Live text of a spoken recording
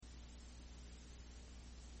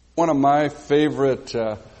One of my favorite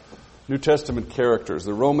New Testament characters,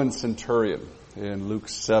 the Roman centurion in Luke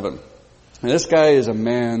 7. And this guy is a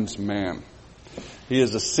man's man. He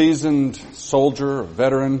is a seasoned soldier, a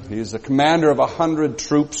veteran. He is the commander of 100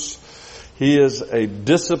 troops. He is a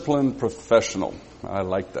disciplined professional. I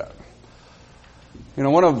like that. You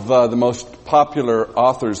know, one of the most popular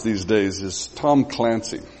authors these days is Tom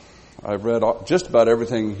Clancy. I've read just about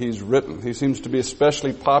everything he's written. He seems to be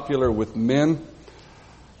especially popular with men.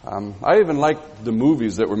 I even like the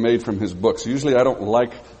movies that were made from his books. Usually I don't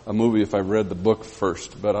like a movie if I've read the book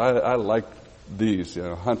first, but I like these, you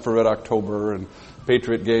know, Hunt for Red October and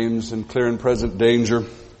Patriot Games and Clear and Present Danger.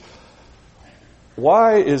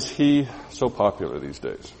 Why is he so popular these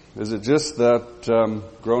days? Is it just that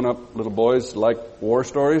grown-up little boys like war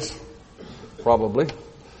stories? Probably.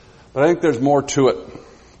 But I think there's more to it.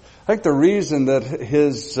 I think the reason that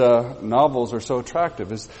his novels are so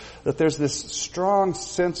attractive is that there's this strong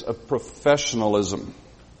sense of professionalism.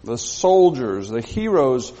 The soldiers, the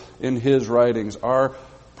heroes in his writings are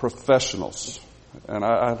professionals. And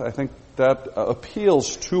I think that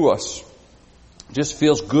appeals to us. It just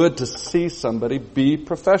feels good to see somebody be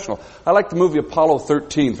professional. I like the movie Apollo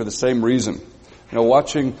 13 for the same reason. You know,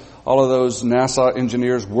 watching all of those NASA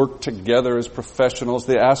engineers work together as professionals,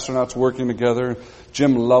 the astronauts working together,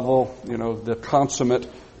 Jim Lovell, you know, the consummate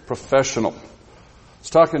professional. I was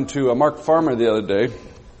talking to Mark Farmer the other day.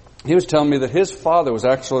 He was telling me that his father was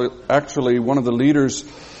actually one of the leaders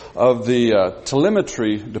of the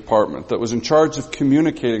telemetry department that was in charge of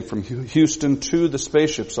communicating from Houston to the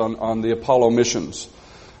spaceships on the Apollo missions.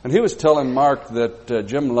 And he was telling Mark that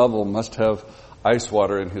Jim Lovell must have ice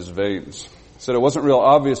water in his veins. He said it wasn't real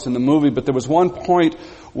obvious in the movie, but there was one point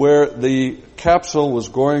where the capsule was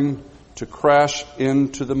going to crash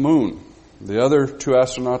into the moon. The other two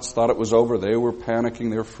astronauts thought it was over. They were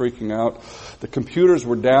panicking. They were freaking out. The computers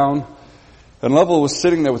were down. And Lovell was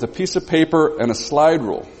sitting there with a piece of paper and a slide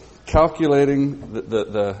rule, calculating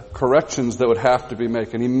the corrections that would have to be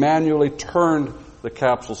made. And he manually turned the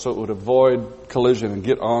capsule so it would avoid collision and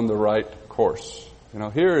get on the right course. You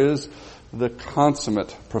know, here is the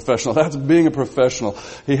consummate professional. That's being a professional.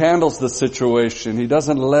 He handles the situation. He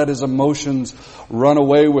doesn't let his emotions run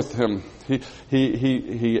away with him.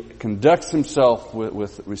 He conducts himself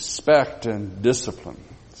with respect and discipline.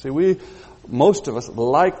 See, most of us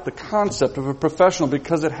like the concept of a professional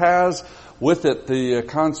because it has with it the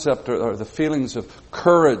concept or the feelings of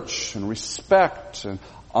courage and respect and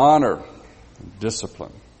honor and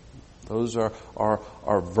discipline. Those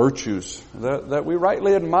are virtues that we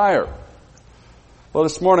rightly admire. Well,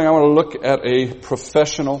 this morning I want to look at a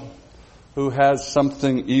professional who has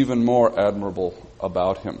something even more admirable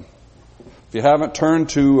about him. If you haven't turned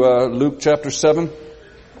to Luke chapter 7,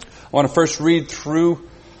 I want to first read through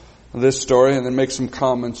this story and then make some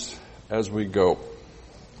comments as we go.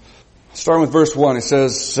 Starting with verse 1, it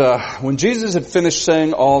says, when Jesus had finished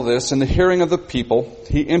saying all this in the hearing of the people,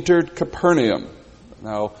 he entered Capernaum.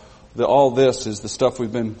 Now, all this is the stuff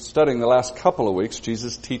we've been studying the last couple of weeks,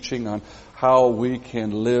 Jesus teaching on how we can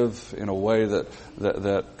live in a way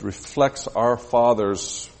that reflects our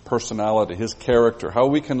Father's personality, His character, how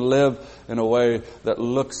we can live in a way that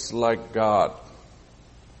looks like God.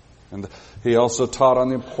 And he also taught on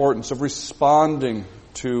the importance of responding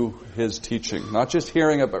to His teaching, not just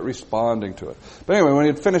hearing it, but responding to it. But anyway, when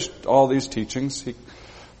he had finished all these teachings, he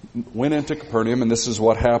went into Capernaum, and this is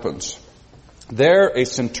what happens. There, a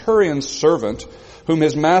centurion's servant, whom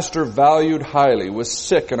his master valued highly, was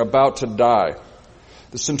sick and about to die.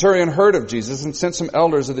 The centurion heard of Jesus and sent some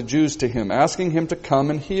elders of the Jews to him, asking him to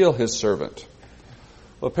come and heal his servant.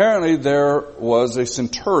 Well, apparently there was a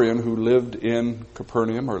centurion who lived in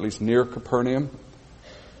Capernaum, or at least near Capernaum.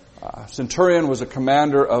 Centurion was a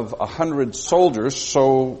commander of 100 soldiers,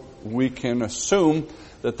 so we can assume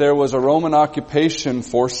that there was a Roman occupation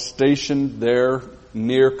force stationed there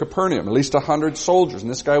near Capernaum, at least 100 soldiers,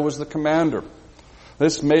 and this guy was the commander.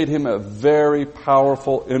 This made him a very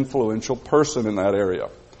powerful, influential person in that area.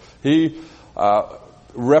 He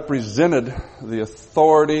represented the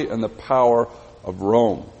authority and the power of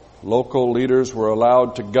Rome. Local leaders were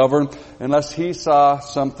allowed to govern. Unless he saw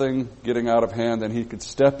something getting out of hand, then he could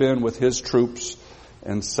step in with his troops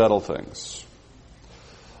and settle things.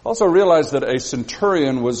 Also realize that a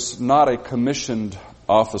centurion was not a commissioned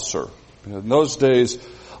officer. In those days,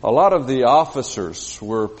 a lot of the officers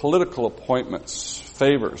were political appointments,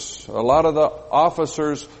 favors. A lot of the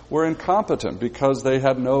officers were incompetent because they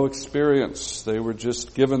had no experience. They were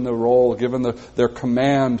just given the role, given their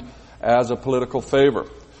command as a political favor.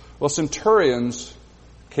 Well, centurions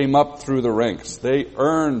came up through the ranks. They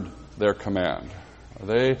earned their command.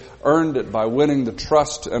 They earned it by winning the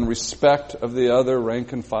trust and respect of the other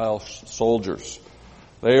rank-and-file soldiers.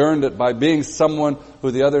 They earned it by being someone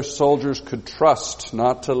who the other soldiers could trust,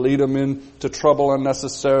 not to lead them into trouble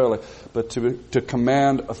unnecessarily, but to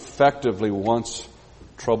command effectively once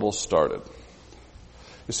trouble started.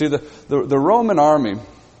 You see, the Roman army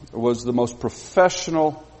was the most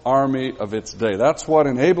professional army of its day. That's what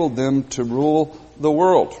enabled them to rule the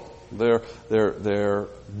world. Their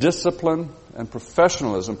discipline and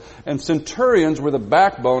professionalism. And centurions were the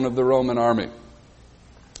backbone of the Roman army.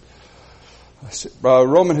 A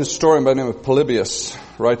Roman historian by the name of Polybius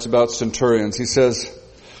writes about centurions. He says,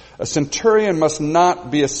 "A centurion must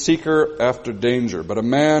not be a seeker after danger, but a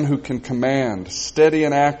man who can command, steady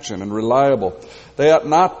in action, and reliable. They ought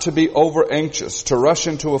not to be over-anxious to rush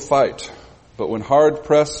into a fight, but when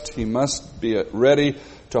hard-pressed, he must be ready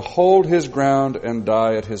to hold his ground and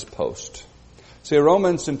die at his post." See, a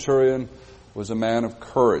Roman centurion was a man of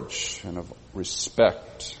courage and of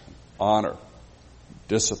respect, honor,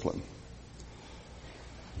 discipline.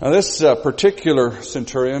 Now, this particular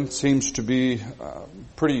centurion seems to be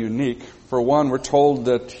pretty unique. For one, we're told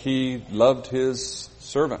that he loved his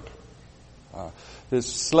servant. His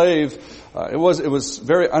slave, it was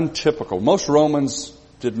very untypical. Most Romans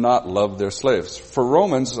did not love their slaves. For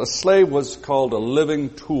Romans, a slave was called a living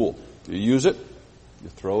tool. You use it, you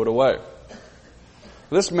throw it away.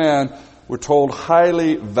 This man, we're told,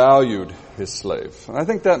 highly valued his slave. And I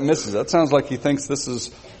think that misses. That sounds like he thinks this is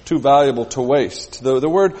too valuable to waste. The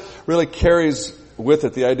word really carries with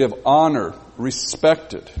it the idea of honor,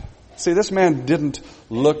 respected. See, this man didn't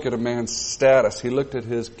look at a man's status. He looked at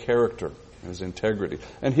his character, his integrity.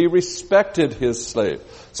 And he respected his slave.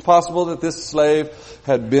 It's possible that this slave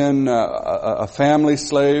had been a family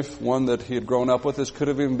slave, one that he had grown up with. This could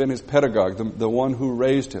have even been his pedagogue, the one who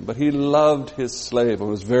raised him. But he loved his slave and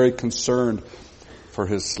was very concerned for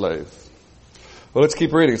his slave. Well, let's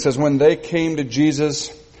keep reading. It says, "When they came to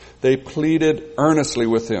Jesus, they pleaded earnestly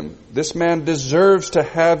with him. 'This man deserves to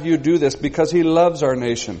have you do this because he loves our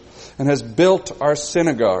nation and has built our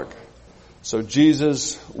synagogue.' So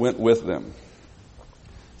Jesus went with them."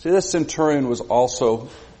 See, this centurion was also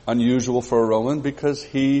unusual for a Roman because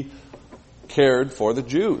he cared for the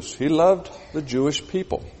Jews. He loved the Jewish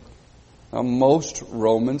people. Now, most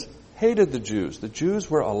Romans hated the Jews. The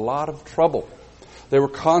Jews were a lot of trouble. They were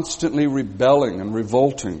constantly rebelling and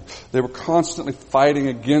revolting. They were constantly fighting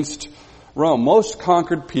against Rome. Most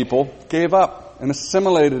conquered people gave up and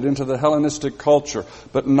assimilated into the Hellenistic culture,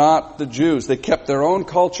 but not the Jews. They kept their own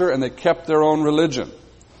culture and they kept their own religion.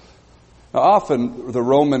 Now, often the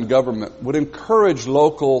Roman government would encourage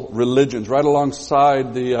local religions right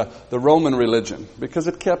alongside the Roman religion because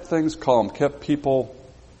it kept things calm, kept people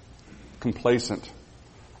complacent.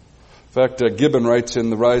 In fact, Gibbon writes in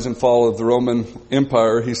The Rise and Fall of the Roman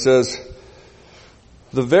Empire, he says,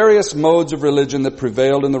 "The various modes of religion that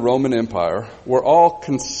prevailed in the Roman Empire were all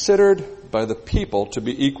considered by the people to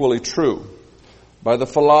be equally true, by the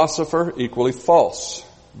philosopher equally false,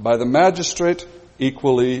 by the magistrate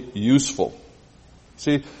equally useful."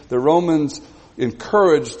 See, the Romans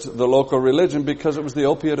encouraged the local religion because it was the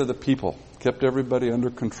opiate of the people, kept everybody under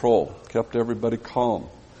control, kept everybody calm.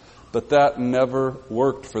 But that never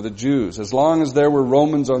worked for the Jews. As long as there were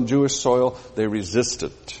Romans on Jewish soil, they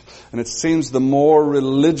resisted. And it seems the more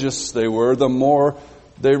religious they were, the more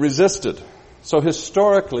they resisted. So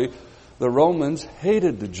historically, the Romans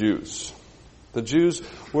hated the Jews. The Jews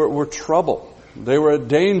were trouble. They were a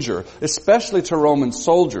danger, especially to Roman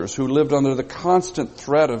soldiers who lived under the constant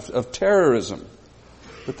threat of terrorism.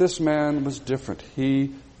 But this man was different.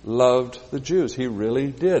 He loved the Jews. He really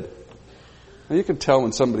did. Now, you can tell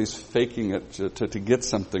when somebody's faking it to get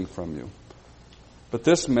something from you. But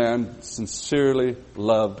this man sincerely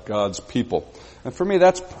loved God's people. And for me,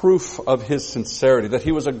 that's proof of his sincerity, that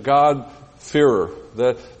he was a God-fearer,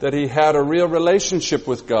 that he had a real relationship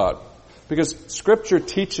with God. Because Scripture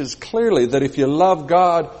teaches clearly that if you love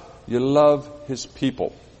God, you love His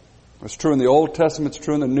people. It's true in the Old Testament, it's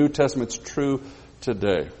true in the New Testament, it's true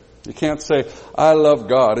today. You can't say, I love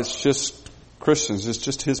God, it's just Christians, it's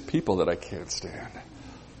just His people that I can't stand.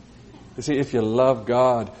 You see, if you love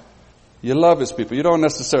God, you love His people. You don't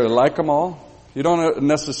necessarily like them all. You don't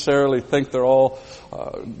necessarily think they're all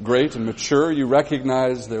great and mature. You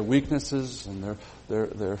recognize their weaknesses and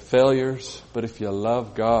their failures. But if you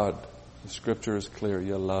love God, the Scripture is clear,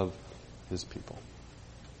 you love His people.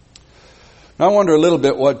 Now I wonder a little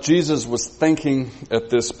bit what Jesus was thinking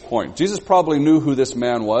at this point. Jesus probably knew who this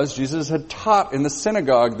man was. Jesus had taught in the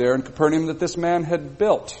synagogue there in Capernaum that this man had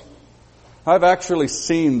built. I've actually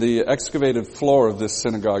seen the excavated floor of this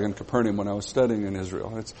synagogue in Capernaum when I was studying in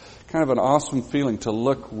Israel. It's kind of an awesome feeling to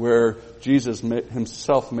look where Jesus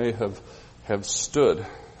himself may have stood.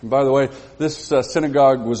 And by the way, this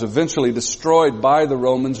synagogue was eventually destroyed by the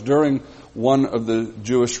Romans during one of the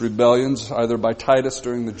Jewish rebellions, either by Titus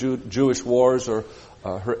during the Jewish wars or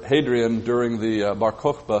Hadrian during the Bar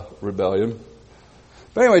Kokhba rebellion.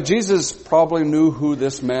 But anyway, Jesus probably knew who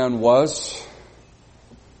this man was.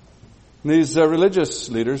 And these religious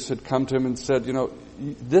leaders had come to him and said,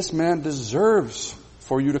 this man deserves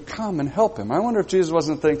for you to come and help him. I wonder if Jesus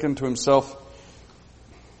wasn't thinking to himself,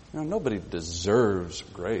 nobody deserves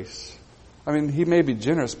grace. I mean, he may be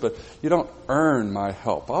generous, but you don't earn my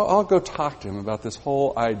help. I'll go talk to him about this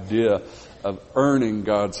whole idea of earning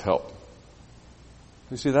God's help.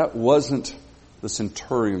 You see, that wasn't the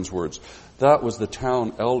centurion's words. That was the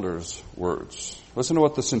town elder's words. Listen to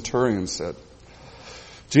what the centurion said.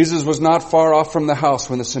 Jesus was not far off from the house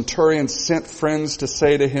when the centurion sent friends to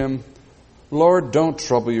say to him, Lord, don't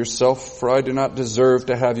trouble yourself, for I do not deserve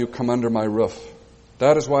to have you come under my roof.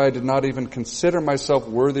 That is why I did not even consider myself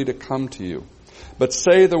worthy to come to you. But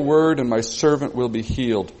say the word, and my servant will be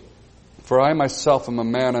healed. For I myself am a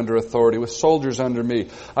man under authority, with soldiers under me.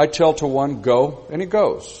 I tell to one, go, and he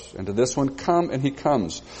goes. And to this one, come, and he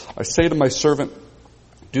comes. I say to my servant,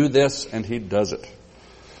 do this, and he does it.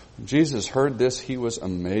 When Jesus heard this, he was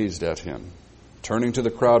amazed at him. Turning to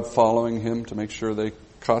the crowd following him to make sure they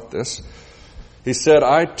caught this, he said,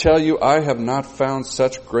 I tell you, I have not found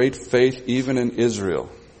such great faith even in Israel.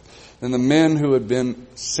 Then the men who had been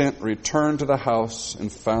sent returned to the house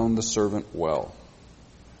and found the servant well.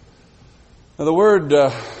 Now the word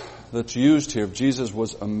that's used here, Jesus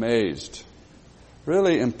was amazed,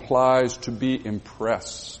 really implies to be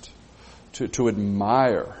impressed, to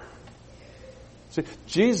admire. See,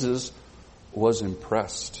 Jesus was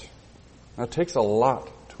impressed. Now it takes a lot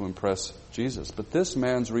to impress Jesus, but this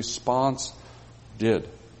man's response did.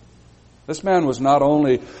 This man was not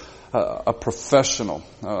only a professional,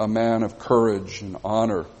 a man of courage and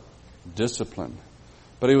honor, discipline,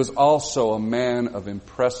 but he was also a man of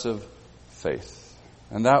impressive faith.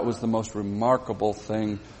 And that was the most remarkable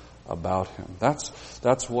thing about him.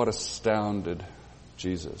 That's what astounded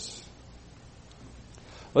Jesus.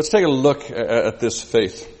 Let's take a look at this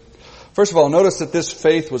faith. First of all, notice that this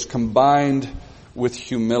faith was combined with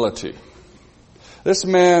humility. This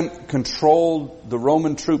man controlled the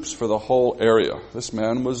Roman troops for the whole area. This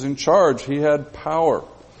man was in charge. He had power.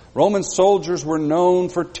 Roman soldiers were known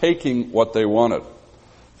for taking what they wanted.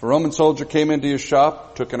 If a Roman soldier came into your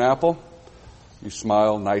shop, took an apple, you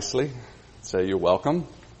smile nicely, say you're welcome,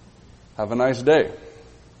 have a nice day.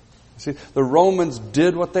 See, the Romans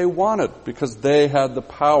did what they wanted because they had the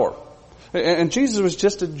power. And Jesus was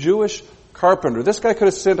just a Jewish carpenter. This guy could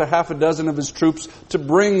have sent a half a dozen of his troops to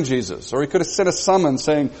bring Jesus, or he could have sent a summons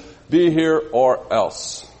saying, be here or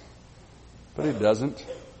else. But he doesn't.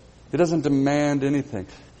 He doesn't demand anything.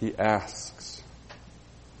 He asks.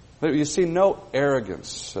 You see no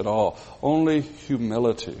arrogance at all, only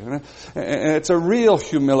humility. And it's a real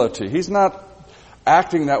humility. He's not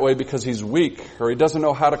acting that way because he's weak or he doesn't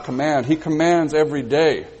know how to command. He commands every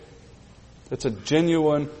day. It's a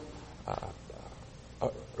genuine,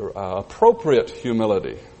 appropriate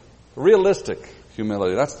humility, realistic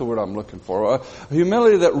humility. That's the word I'm looking for. A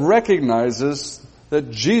humility that recognizes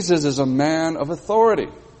that Jesus is a man of authority.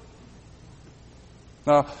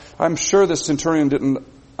 Now, I'm sure the centurion didn't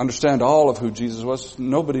understand all of who Jesus was.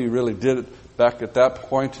 Nobody really did it back at that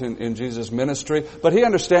point in Jesus' ministry. But he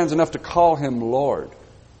understands enough to call him Lord.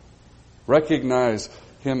 Recognize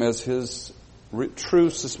him as his true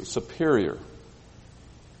superior.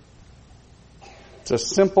 It's a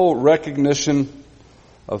simple recognition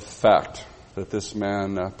of fact that this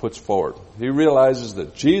man puts forward. He realizes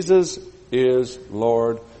that Jesus is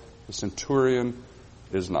Lord. The centurion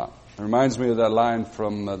is not. It reminds me of that line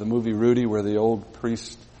from the movie Rudy, where the old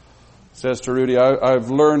priest says to Rudy,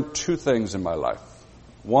 I've learned two things in my life.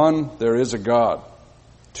 One, there is a God.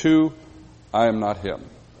 Two, I am not him.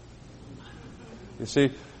 You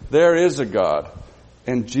see, there is a God,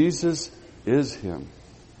 and Jesus is him.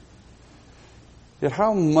 Yet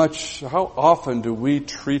how often do we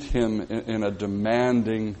treat him in a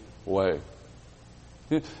demanding way?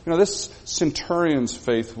 You know, this centurion's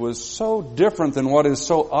faith was so different than what is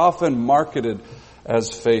so often marketed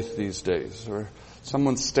as faith these days, where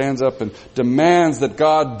someone stands up and demands that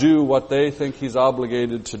God do what they think he's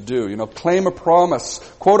obligated to do. You know, claim a promise,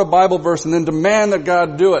 quote a Bible verse, and then demand that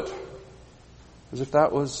God do it. As if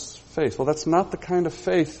that was faith. Well, that's not the kind of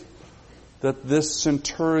faith that this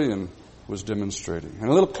centurion was demonstrating. And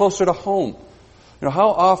a little closer to home, you know, how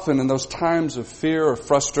often in those times of fear or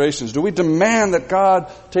frustrations do we demand that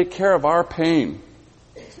God take care of our pain?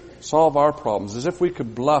 solve our problems, as if we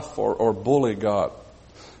could bluff or bully God.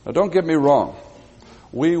 Now don't get me wrong.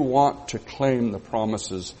 We want to claim the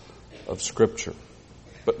promises of Scripture,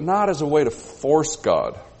 but not as a way to force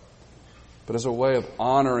God, but as a way of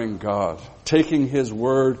honoring God, taking His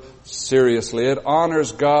Word seriously. It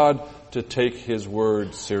honors God to take His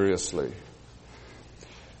Word seriously.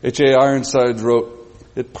 H.A. Ironside wrote,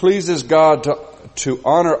 "It pleases God to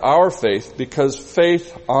honor our faith because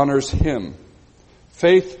faith honors Him.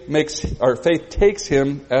 Faith takes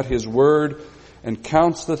Him at His word and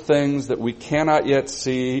counts the things that we cannot yet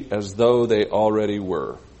see as though they already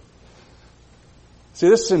were." See,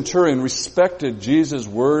 this centurion respected Jesus'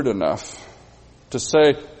 word enough to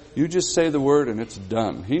say, you just say the word and it's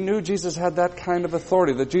done. He knew Jesus had that kind of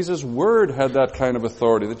authority, that Jesus' word had that kind of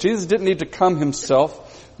authority, that Jesus didn't need to come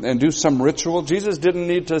Himself and do some ritual. Jesus didn't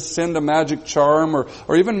need to send a magic charm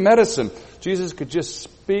or even medicine. Jesus could just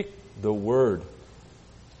speak the word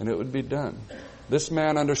and it would be done. This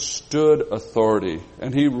man understood authority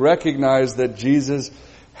and he recognized that Jesus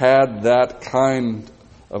had that kind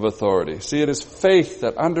of authority. See, it is faith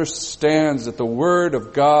that understands that the Word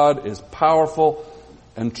of God is powerful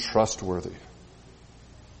and trustworthy.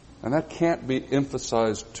 And that can't be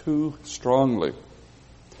emphasized too strongly.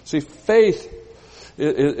 See, faith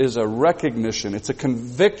is a recognition, it's a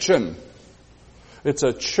conviction, it's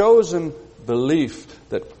a chosen belief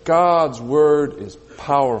that God's Word is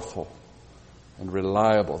powerful and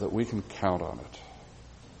reliable, that we can count on it.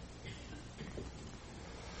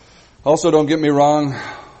 Also, don't get me wrong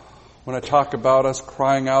when I talk about us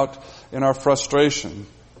crying out in our frustration.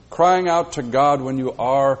 Crying out to God when you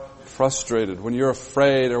are frustrated, when you're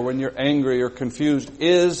afraid, or when you're angry or confused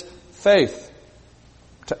is faith.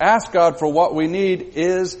 To ask God for what we need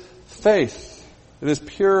is faith. It is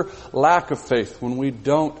pure lack of faith when we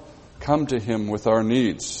don't come to Him with our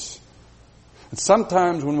needs. And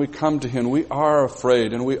sometimes when we come to Him, we are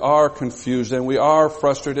afraid and we are confused and we are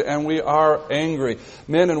frustrated and we are angry.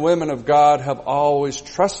 Men and women of God have always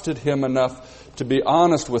trusted Him enough to be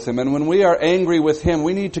honest with Him. And when we are angry with Him,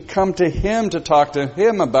 we need to come to Him to talk to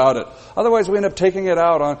Him about it. Otherwise we end up taking it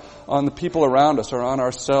out on the people around us or on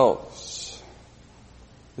ourselves.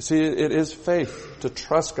 You see, it is faith to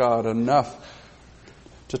trust God enough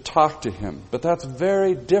to talk to Him. But that's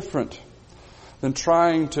very different than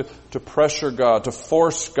trying to pressure God, to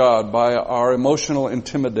force God by our emotional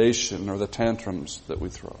intimidation or the tantrums that we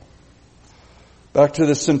throw. Back to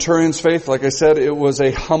the centurion's faith, like I said, it was a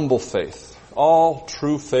humble faith. All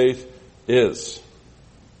true faith is.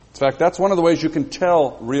 In fact, that's one of the ways you can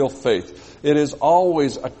tell real faith. It is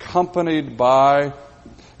always accompanied by,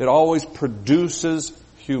 it always produces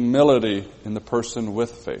humility in the person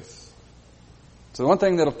with faith. So the one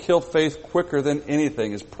thing that'll kill faith quicker than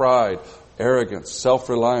anything is pride, arrogance,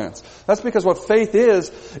 self-reliance. That's because what faith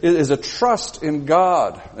is a trust in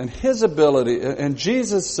God and His ability and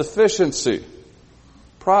Jesus' sufficiency.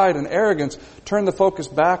 Pride and arrogance turn the focus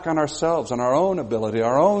back on ourselves, on our own ability,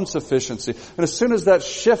 our own sufficiency. And as soon as that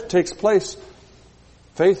shift takes place,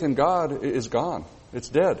 faith in God is gone. It's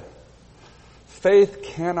dead. Faith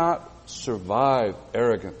cannot survive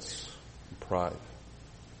arrogance and pride.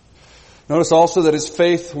 Notice also that his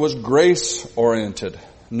faith was grace-oriented,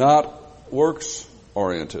 not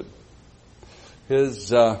works-oriented.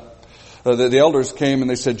 The elders came and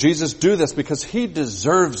they said, Jesus, do this because He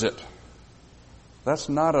deserves it. That's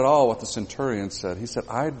not at all what the centurion said. He said,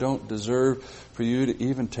 I don't deserve for you to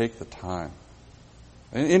even take the time.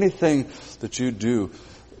 And anything that you do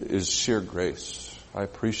is sheer grace. I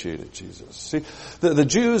appreciate it, Jesus. See, the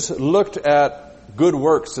Jews looked at good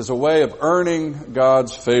works as a way of earning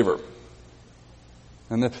God's favor.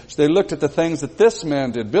 And they looked at the things that this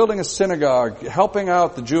man did, building a synagogue, helping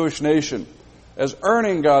out the Jewish nation, as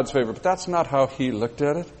earning God's favor. But that's not how He looked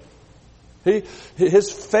at it.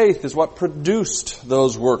 His faith is what produced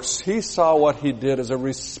those works. He saw what He did as a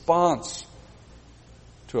response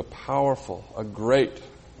to a powerful, a great,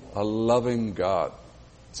 a loving God.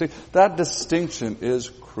 See, that distinction is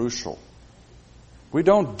crucial. We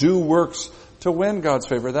don't do works to win God's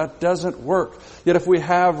favor. That doesn't work. Yet if we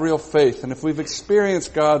have real faith and if we've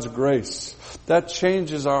experienced God's grace, that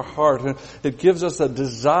changes our heart and it gives us a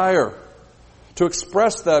desire to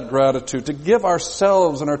express that gratitude, to give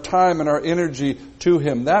ourselves and our time and our energy to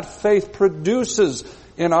Him. That faith produces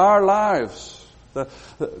in our lives the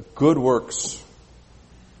good works,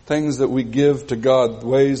 things that we give to God,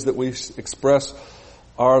 ways that we express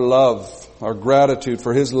our love, our gratitude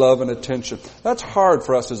for His love and attention. That's hard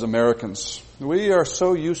for us as Americans. We are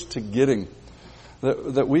so used to getting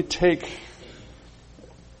that we take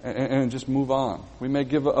and just move on. We may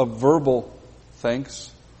give a verbal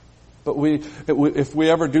thanks, But if we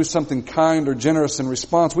ever do something kind or generous in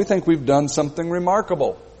response, we think we've done something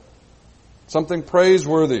remarkable, something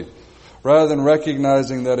praiseworthy, rather than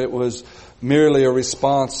recognizing that it was merely a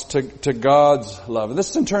response to God's love. And this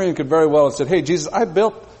centurion could very well have said, "Hey, Jesus, I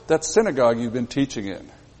built that synagogue you've been teaching in.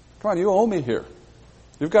 Come on, you owe me here.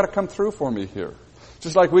 You've got to come through for me here."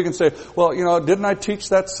 Just like we can say, "Well, didn't I teach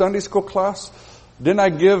that Sunday school class? Didn't I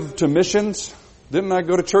give to missions? Didn't I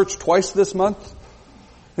go to church twice this month?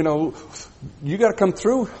 You got to come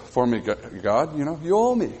through for me, God. You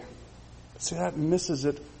owe me." See, that misses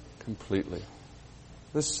it completely.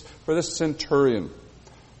 For this centurion,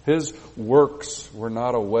 his works were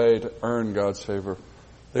not a way to earn God's favor.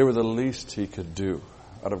 They were the least he could do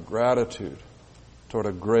out of gratitude toward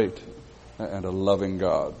a great and a loving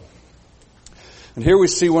God. And here we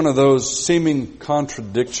see one of those seeming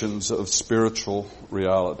contradictions of spiritual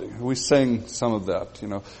reality. We sang some of that.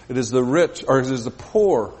 It is the rich, or it is the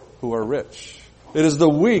poor who are rich. It is the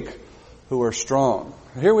weak who are strong.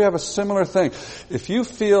 Here we have a similar thing. If you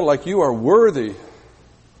feel like you are worthy,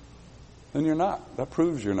 then you're not. That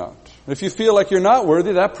proves you're not. If you feel like you're not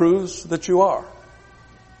worthy, that proves that you are.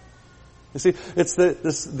 You see, it's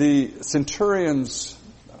the centurion's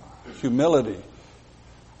humility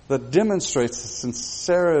that demonstrates the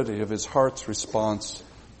sincerity of his heart's response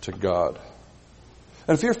to God.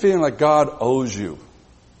 And if you're feeling like God owes you,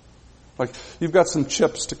 like you've got some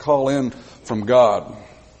chips to call in from God,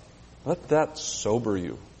 let that sober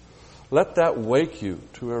you. Let that wake you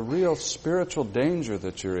to a real spiritual danger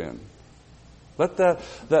that you're in. Let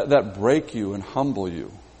that break you and humble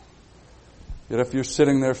you. Yet if you're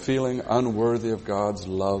sitting there feeling unworthy of God's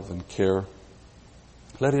love and care,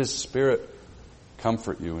 let His Spirit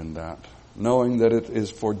comfort you in that, knowing that it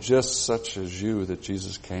is for just such as you that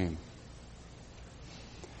Jesus came.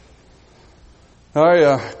 Now,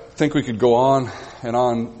 I think we could go on and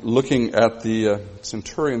on looking at the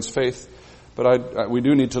centurion's faith, but we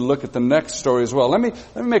do need to look at the next story as well. Let me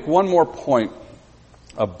make one more point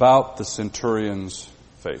about the centurion's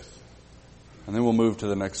faith, and then we'll move to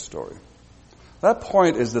the next story. That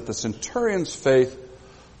point is that the centurion's faith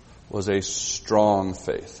was a strong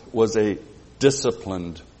faith, was a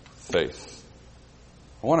disciplined faith.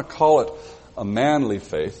 I want to call it a manly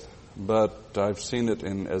faith, but I've seen it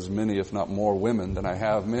in as many, if not more, women than I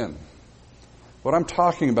have men. What I'm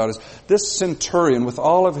talking about is this centurion, with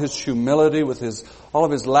all of his humility, with all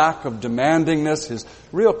of his lack of demandingness, his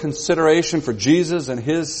real consideration for Jesus and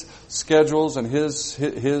His schedules and his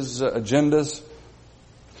agendas.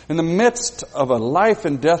 In the midst of a life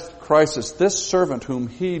and death crisis, this servant whom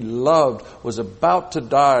he loved was about to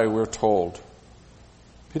die, we're told.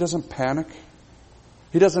 He doesn't panic.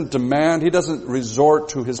 He doesn't demand. He doesn't resort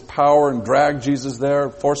to his power and drag Jesus there,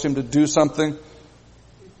 force Him to do something.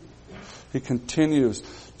 He continues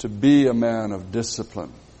to be a man of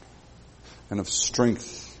discipline and of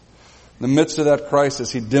strength. In the midst of that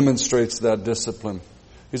crisis, he demonstrates that discipline.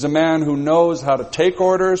 He's a man who knows how to take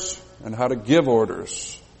orders and how to give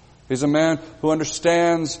orders. He's a man who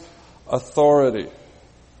understands authority.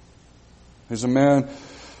 He's a man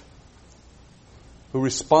who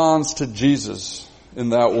responds to Jesus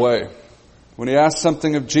in that way. When he asks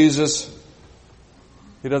something of Jesus,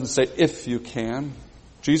 he doesn't say, "if you can."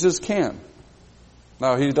 Jesus can.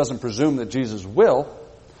 Now, he doesn't presume that Jesus will,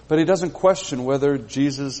 but he doesn't question whether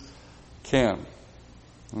Jesus can.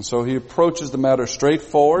 And so he approaches the matter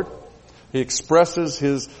straightforward. He expresses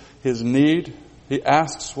his need. He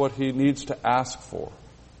asks what he needs to ask for.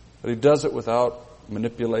 But he does it without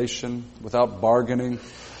manipulation, without bargaining,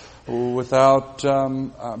 without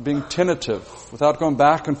being tentative, without going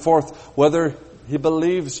back and forth whether he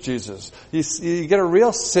believes Jesus. You get a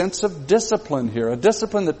real sense of discipline here, a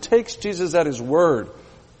discipline that takes Jesus at His word,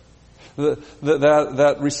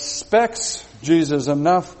 that respects Jesus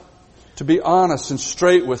enough to be honest and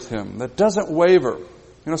straight with Him, that doesn't waver.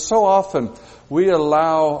 So often we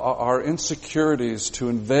allow our insecurities to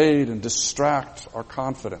invade and distract our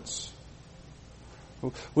confidence.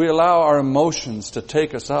 We allow our emotions to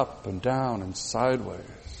take us up and down and sideways.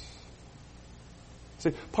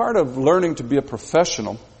 See, part of learning to be a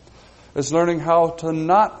professional is learning how to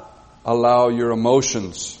not allow your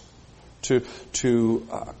emotions to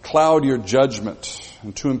cloud your judgment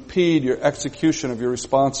and to impede your execution of your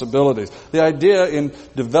responsibilities. The idea in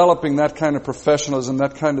developing that kind of professionalism,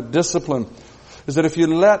 that kind of discipline, is that if you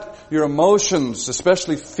let your emotions,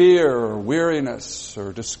 especially fear or weariness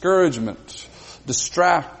or discouragement,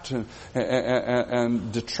 distract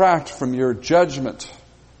and detract from your judgment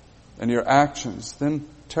and your actions, then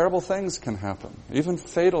terrible things can happen. Even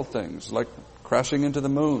fatal things like crashing into the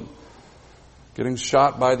moon, getting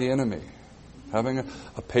shot by the enemy, having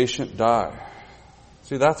a patient die.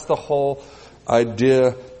 See, that's the whole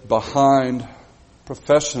idea behind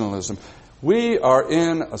professionalism. We are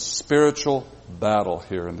in a spiritual battle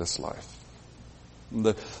here in this life.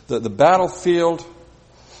 The battlefield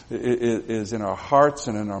is in our hearts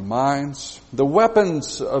and in our minds. The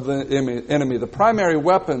weapons of the enemy, the primary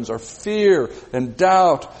weapons, are fear and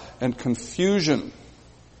doubt and confusion.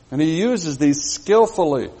 And he uses these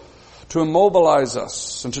skillfully to immobilize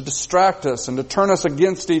us and to distract us and to turn us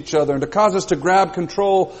against each other and to cause us to grab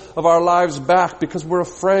control of our lives back because we're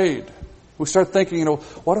afraid. We start thinking,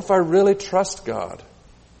 what if I really trust God?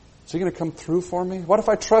 Is he going to come through for me? What if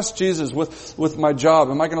I trust Jesus with my job?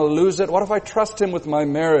 Am I going to lose it? What if I trust him with my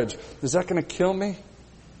marriage? Is that going to kill me?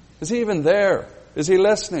 Is he even there? Is he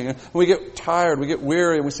listening? And we get tired, we get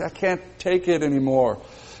weary, and we say, I can't take it anymore.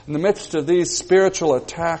 In the midst of these spiritual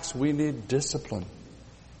attacks, we need discipline.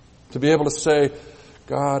 To be able to say,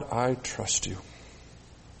 God, I trust you.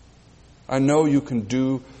 I know you can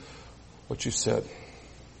do what you said.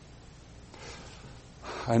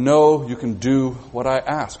 I know you can do what I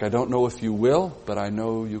ask. I don't know if you will, but I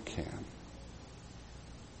know you can.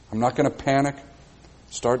 I'm not going to panic,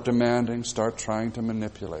 start demanding, start trying to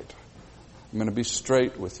manipulate. I'm going to be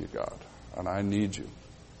straight with you, God, and I need you.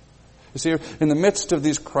 You see, in the midst of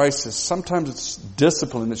these crises, sometimes it's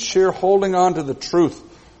discipline, it's sheer holding on to the truth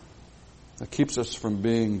that keeps us from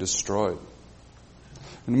being destroyed.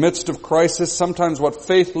 In the midst of crisis, sometimes what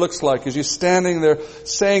faith looks like is you standing there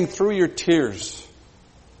saying through your tears,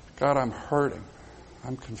 God, I'm hurting.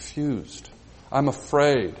 I'm confused. I'm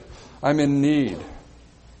afraid. I'm in need.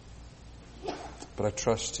 But I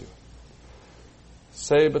trust you.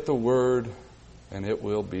 Say but the word, and it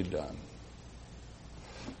will be done.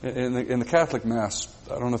 In the Catholic Mass,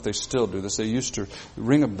 I don't know if they still do this, they used to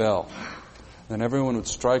ring a bell. Then everyone would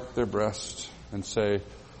strike their breast and say,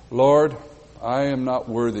 Lord, I am not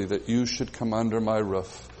worthy that you should come under my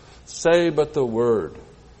roof. Say but the word,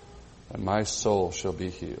 and my soul shall be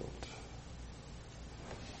healed.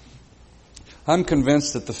 I'm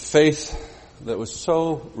convinced that the faith that was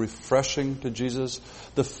so refreshing to Jesus,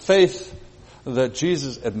 the faith that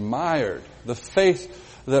Jesus admired, the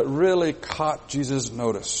faith that really caught Jesus'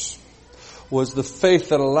 notice, was the faith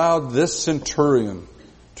that allowed this centurion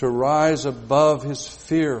to rise above his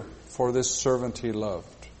fear for this servant he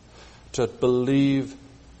loved, to believe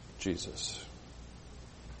Jesus.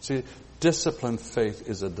 See, disciplined faith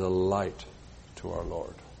is a delight to our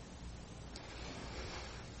Lord.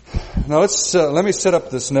 Now let me set up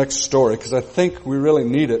this next story because I think we really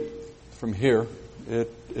need it from here.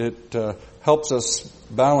 It helps us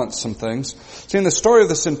balance some things. See, in the story of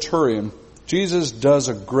the centurion, Jesus does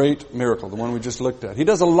a great miracle, the one we just looked at. He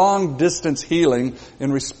does a long distance healing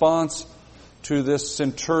in response to this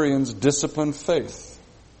centurion's disciplined faith.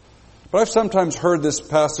 But I've sometimes heard this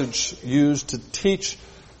passage used to teach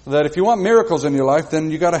that if you want miracles in your life, then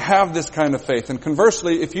you got to have this kind of faith. And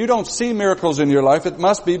conversely, if you don't see miracles in your life, it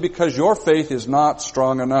must be because your faith is not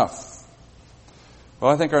strong enough.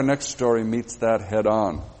 Well, I think our next story meets that head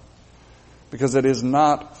on. Because it is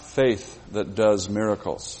not faith that does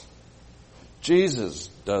miracles. Jesus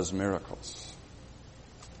does miracles.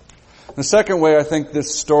 The second way I think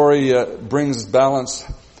this story brings balance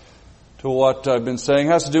to what I've been saying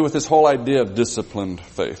has to do with this whole idea of disciplined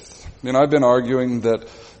faith. I've been arguing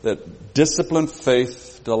that disciplined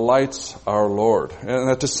faith delights our Lord. And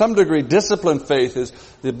that to some degree, disciplined faith is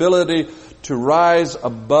the ability to rise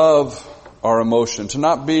above our emotion, to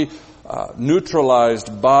not be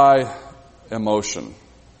neutralized by emotion.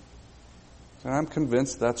 And I'm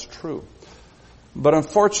convinced that's true. But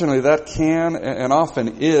unfortunately, that can and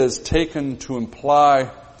often is taken to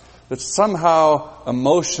imply that somehow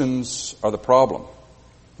emotions are the problem.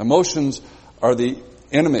 Emotions are the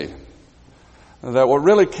enemy. That what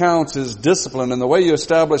really counts is discipline, and the way you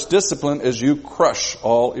establish discipline is you crush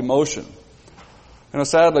all emotion.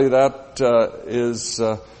 Sadly, that is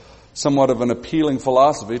somewhat of an appealing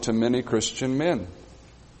philosophy to many Christian men.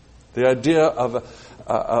 The idea of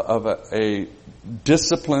a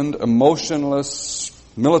disciplined, emotionless,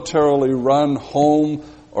 militarily run home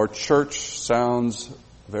or church sounds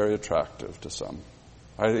very attractive to some.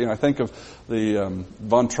 I think of the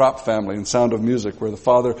Von Trapp family in Sound of Music, where the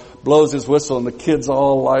father blows his whistle and the kids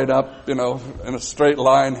all light up, in a straight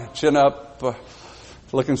line, chin up,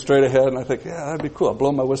 looking straight ahead. And I think, yeah, that'd be cool. I'll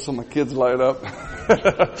blow my whistle, my kids light up.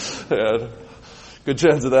 Yeah, good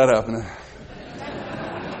chance of that happening.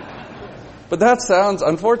 But that sounds,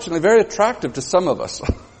 unfortunately, very attractive to some of us.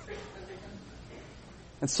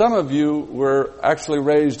 And some of you were actually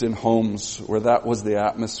raised in homes where that was the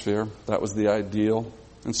atmosphere, that was the ideal.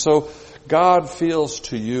 And so God feels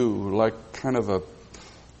to you like kind of a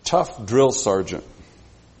tough drill sergeant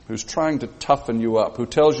who's trying to toughen you up, who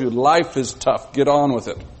tells you life is tough, get on with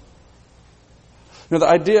it. The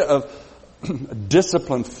idea of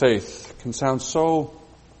disciplined faith can sound so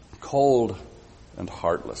cold and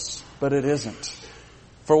heartless, but it isn't.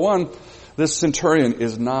 For one, this centurion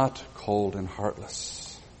is not cold and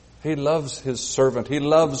heartless. He loves his servant. He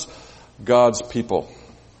loves God's people.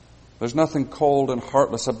 There's nothing cold and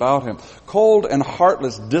heartless about him. Cold and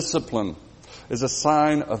heartless discipline is a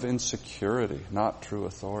sign of insecurity, not true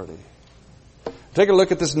authority. Take a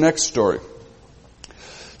look at this next story.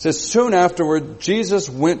 It says, soon afterward, Jesus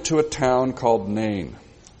went to a town called Nain,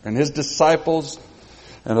 and his disciples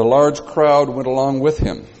and a large crowd went along with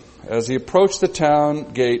him. As he approached the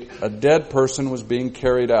town gate, a dead person was being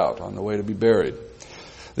carried out on the way to be buried.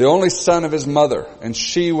 The only son of his mother, and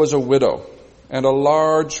she was a widow, and a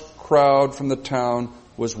large crowd from the town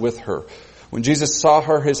was with her. When Jesus saw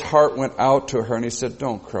her, his heart went out to her, and he said,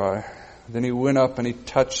 don't cry. Then he went up and he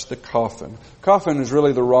touched the coffin. Coffin is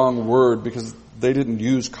really the wrong word because they didn't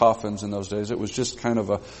use coffins in those days. It was just kind of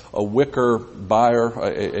a wicker bier,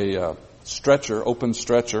 a stretcher, open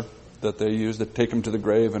stretcher that they used to take them to the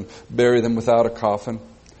grave and bury them without a coffin.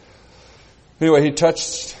 Anyway, he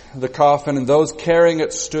touched the coffin and those carrying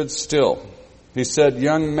it stood still. He said,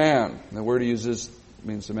 young man, the word he uses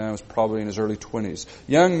means the man was probably in his early 20s.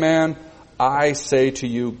 Young man, I say to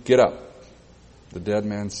you, get up. The dead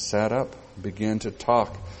man sat up, began to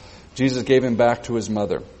talk. Jesus gave him back to his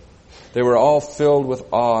mother. They were all filled with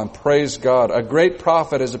awe and praised God. A great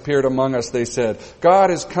prophet has appeared among us, they said. God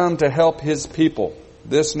has come to help his people.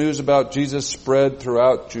 This news about Jesus spread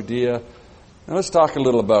throughout Judea. Now let's talk a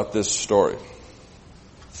little about this story.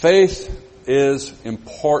 Faith is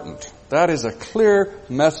important. That is a clear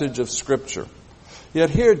message of Scripture. Yet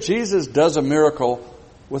here Jesus does a miracle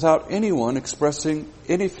without anyone expressing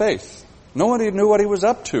any faith. No one knew what he was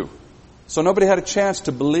up to. So nobody had a chance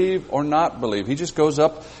to believe or not believe. He just goes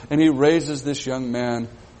up and he raises this young man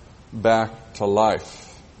back to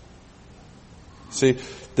life. See,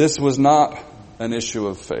 this was not an issue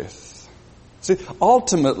of faith. See,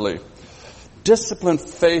 ultimately, disciplined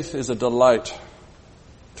faith is a delight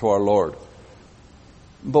to our Lord.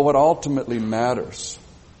 But what ultimately matters,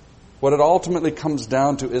 what it ultimately comes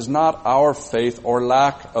down to is not our faith or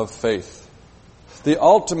lack of faith. The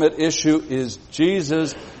ultimate issue is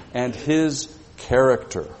Jesus and his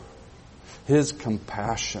character, his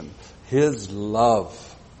compassion, his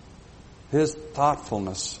love, his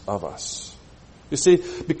thoughtfulness of us. You see,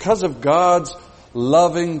 because of God's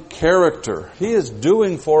loving character, he is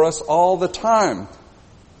doing for us all the time.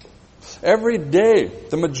 Every day,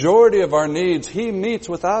 the majority of our needs, he meets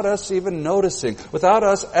without us even noticing, without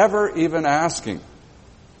us ever even asking.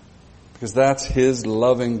 Because that's his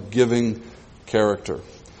loving, giving character.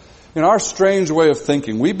 In our strange way of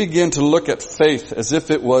thinking, we begin to look at faith as if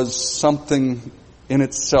it was something in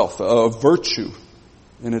itself, a virtue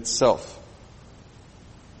in itself.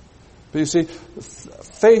 But you see,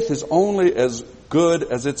 faith is only as good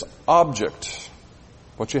as its object,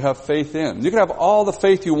 what you have faith in. You can have all the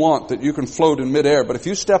faith you want that you can float in midair, but if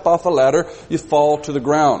you step off a ladder, you fall to the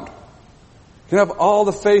ground. You can have all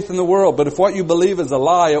the faith in the world, but if what you believe is a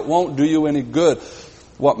lie, it won't do you any good.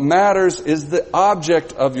 What matters is the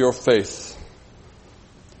object of your faith.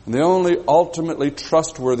 And the only ultimately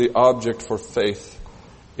trustworthy object for faith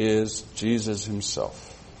is Jesus himself.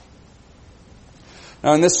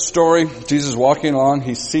 Now in this story, Jesus walking along,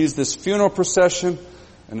 he sees this funeral procession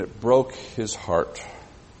and it broke his heart.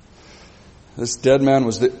 This dead man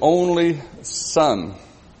was the only son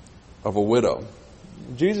of a widow.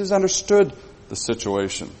 Jesus understood the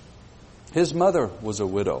situation. His mother was a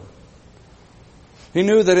widow. He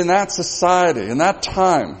knew that in that society, in that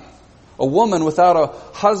time, a woman without a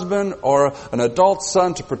husband or an adult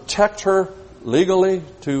son to protect her legally,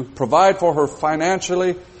 to provide for her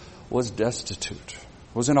financially, was destitute,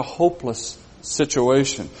 was in a hopeless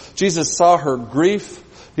situation. Jesus saw her grief.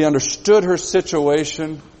 He understood her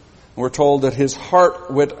situation. And we're told that his heart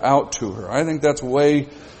went out to her. I think that's way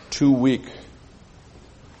too weak.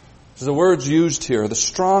 So the words used here are the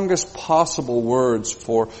strongest possible words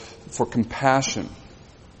for compassion,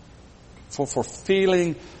 for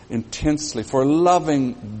feeling intensely, for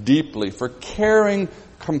loving deeply, for caring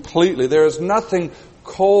completely. There is nothing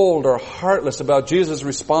cold or heartless about Jesus'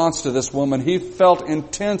 response to this woman. He felt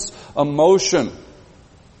intense emotion,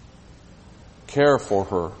 care for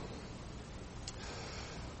her.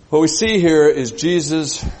 What we see here is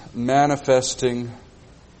Jesus manifesting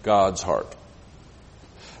God's heart.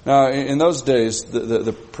 Now, in those days,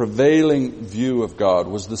 the prevailing view of God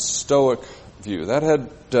was the Stoic view. That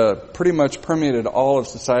had pretty much permeated all of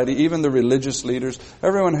society, even the religious leaders.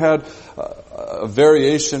 Everyone had a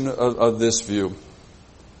variation of this view.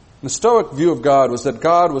 The Stoic view of God was that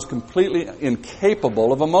God was completely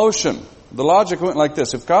incapable of emotion. The logic went like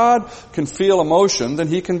this: if God can feel emotion, then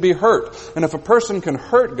He can be hurt. And if a person can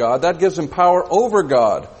hurt God, that gives him power over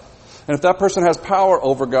God. And if that person has power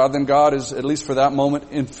over God, then God is, at least for that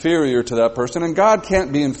moment, inferior to that person. And God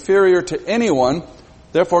can't be inferior to anyone.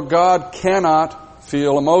 Therefore, God cannot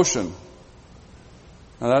feel emotion.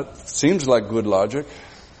 Now that seems like good logic,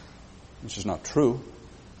 which is not true.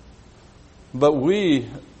 But we,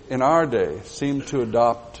 in our day, seem to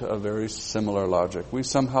adopt a very similar logic. We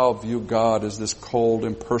somehow view God as this cold,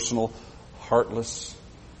 impersonal, heartless.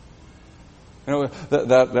 You know,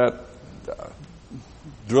 that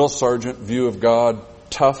drill sergeant view of God,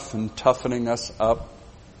 tough and toughening us up.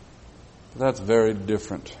 That's very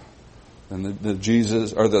different than the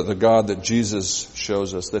Jesus, or the God that Jesus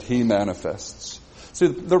shows us, that He manifests. See,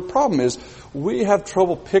 the problem is we have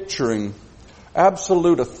trouble picturing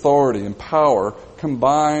absolute authority and power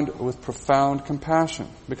combined with profound compassion.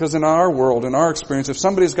 Because in our world, in our experience, if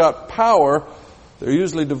somebody's got power, they're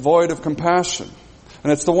usually devoid of compassion.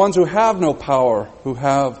 And it's the ones who have no power who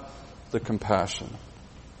have the compassion.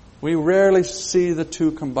 We rarely see the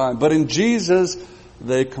two combined. But in Jesus,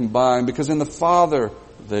 they combine, because in the Father,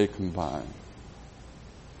 they combine.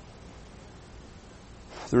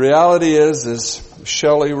 The reality is, as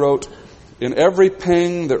Shelley wrote, in every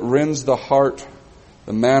pang that rends the heart,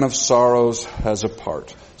 the man of sorrows has a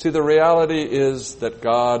part. See, the reality is that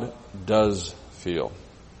God does feel.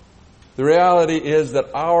 The reality is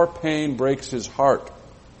that our pain breaks His heart.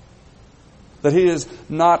 That He has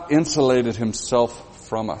not insulated Himself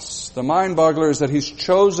from us. The mind-boggler is that He's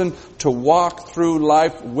chosen to walk through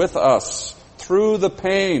life with us, through the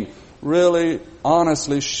pain, really,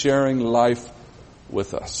 honestly sharing life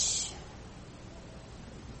with us.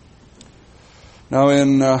 Now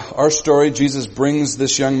in our story, Jesus brings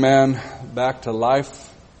this young man back to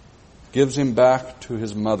life, gives him back to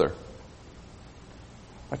his mother.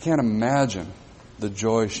 I can't imagine the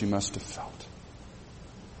joy she must have felt.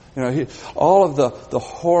 You know, all of the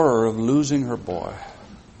horror of losing her boy,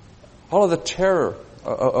 all of the terror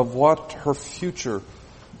of what her future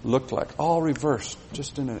looked like, all reversed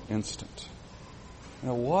just in an instant. You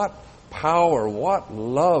know, what power, what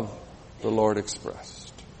love the Lord expressed.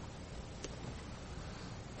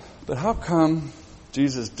 But how come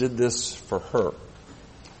Jesus did this for her?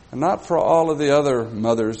 And not for all of the other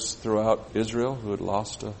mothers throughout Israel who had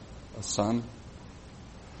lost a son?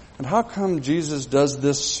 And how come Jesus does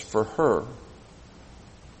this for her?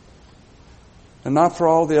 And not for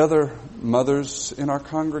all the other mothers in our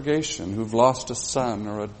congregation who've lost a son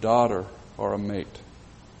or a daughter or a mate?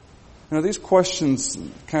 You know, these questions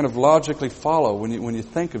kind of logically follow when you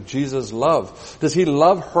think of Jesus' love. Does He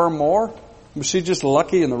love her more? Was she just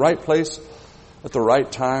lucky in the right place at the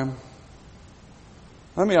right time?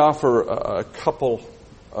 Let me offer a couple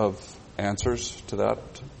of answers to that.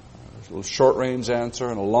 A little short-range answer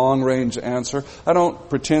and a long-range answer. I don't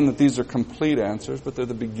pretend that these are complete answers, but they're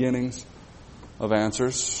the beginnings of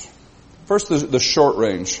answers. First, the short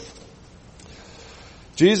range.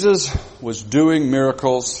 Jesus was doing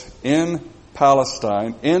miracles in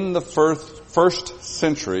Palestine in the first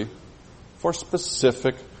century for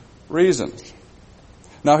specific reasons.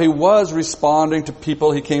 Now, He was responding to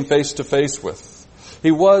people He came face to face with.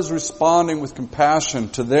 He was responding with compassion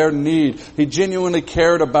to their need. He genuinely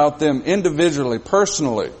cared about them individually,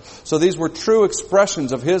 personally. So these were true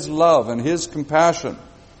expressions of His love and His compassion.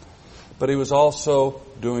 But He was also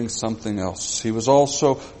doing something else. He was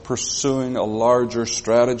also pursuing a larger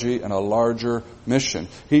strategy and a larger mission.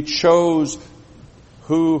 He chose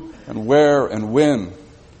who and where and when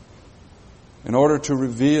in order to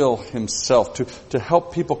reveal Himself, to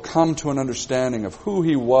help people come to an understanding of who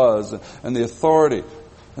He was and the authority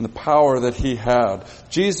and the power that He had.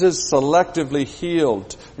 Jesus selectively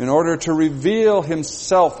healed in order to reveal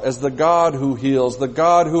Himself as the God who heals, the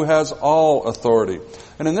God who has all authority.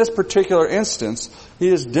 And in this particular instance, He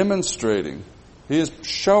is demonstrating, He is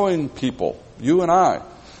showing people, you and I,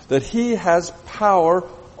 that He has power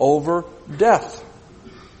over death.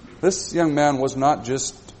 This young man was not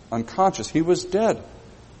just unconscious, he was dead.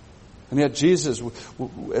 And yet Jesus,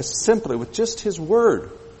 simply with just His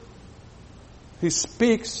word, He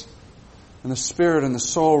speaks, and the spirit and the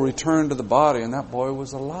soul return to the body, and that boy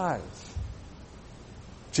was alive.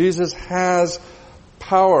 Jesus has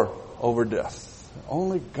power over death.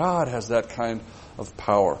 Only God has that kind of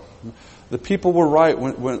power. The people were right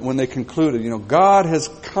when they concluded, God has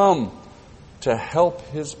come to help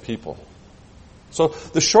His people. So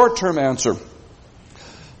the short-term answer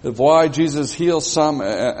Of why Jesus heals some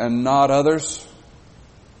and not others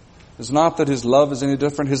is not that His love is any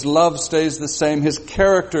different. His love stays the same. His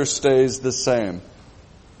character stays the same.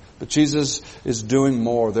 But Jesus is doing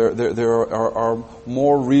more. There are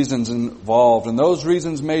more reasons involved. And those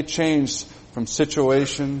reasons may change from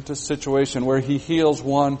situation to situation where He heals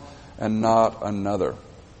one and not another.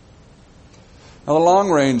 Now, the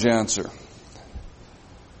long-range answer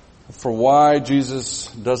for why Jesus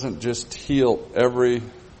doesn't just heal every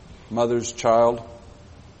mother's child,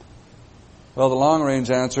 well, the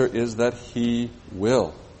long-range answer is that He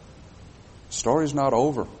will. The story's not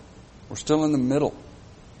over. We're still in the middle.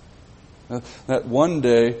 That one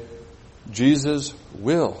day, Jesus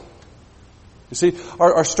will. You see,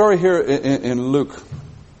 our story here in Luke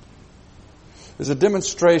is a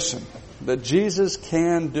demonstration that Jesus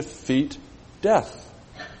can defeat death.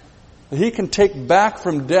 He can take back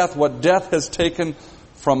from death what death has taken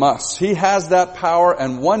from us. He has that power,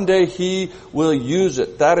 and one day He will use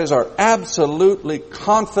it. That is our absolutely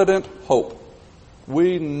confident hope.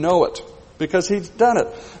 We know it because He's done it.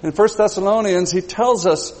 In 1 Thessalonians, He tells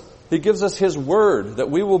us, He gives us His word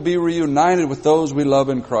that we will be reunited with those we love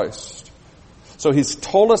in Christ. So He's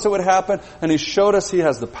told us it would happen, and He showed us He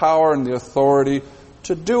has the power and the authority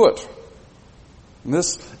to do it. And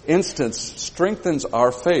this instance strengthens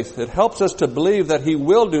our faith. It helps us to believe that He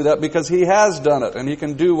will do that because He has done it and He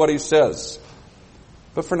can do what He says.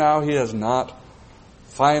 But for now, He has not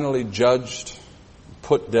finally judged,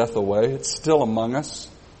 put death away. It's still among us.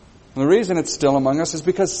 And the reason it's still among us is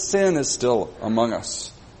because sin is still among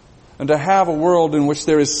us. And to have a world in which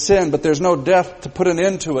there is sin, but there's no death to put an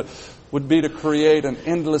end to it, would be to create an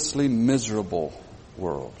endlessly miserable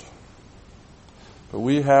world. But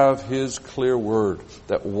we have His clear word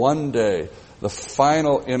that one day the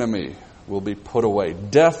final enemy will be put away.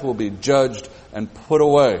 Death will be judged and put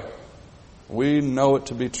away. We know it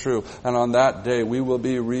to be true. And on that day we will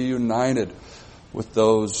be reunited with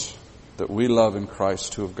those that we love in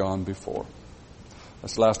Christ who have gone before.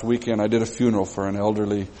 This last weekend I did a funeral for an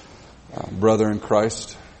elderly brother in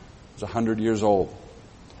Christ. He was 100 years old.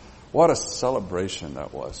 What a celebration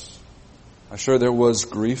that was. I'm sure there was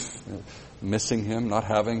grief, missing him, not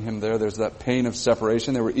having him there. There's that pain of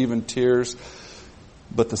separation. There were even tears.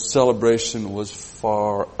 But the celebration was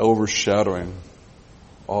far overshadowing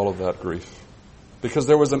all of that grief. Because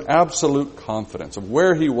there was an absolute confidence of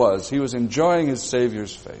where he was. He was enjoying his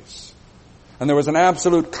Savior's face. And there was an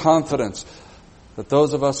absolute confidence that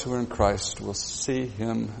those of us who are in Christ will see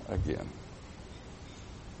Him again.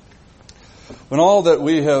 When all that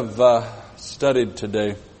we have studied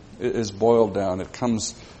today is boiled down, it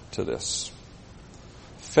comes to this.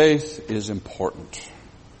 Faith is important.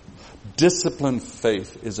 Disciplined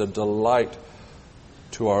faith is a delight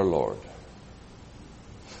to our Lord.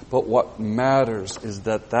 But what matters is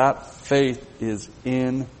that that faith is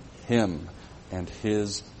in Him and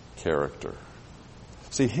His character.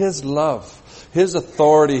 See, His love, His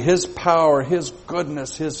authority, His power, His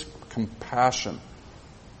goodness, His compassion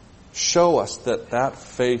show us that that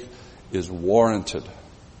faith is warranted.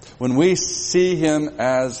 When we see Him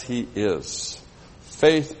as He is,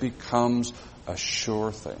 faith becomes a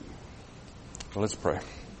sure thing. So let's pray.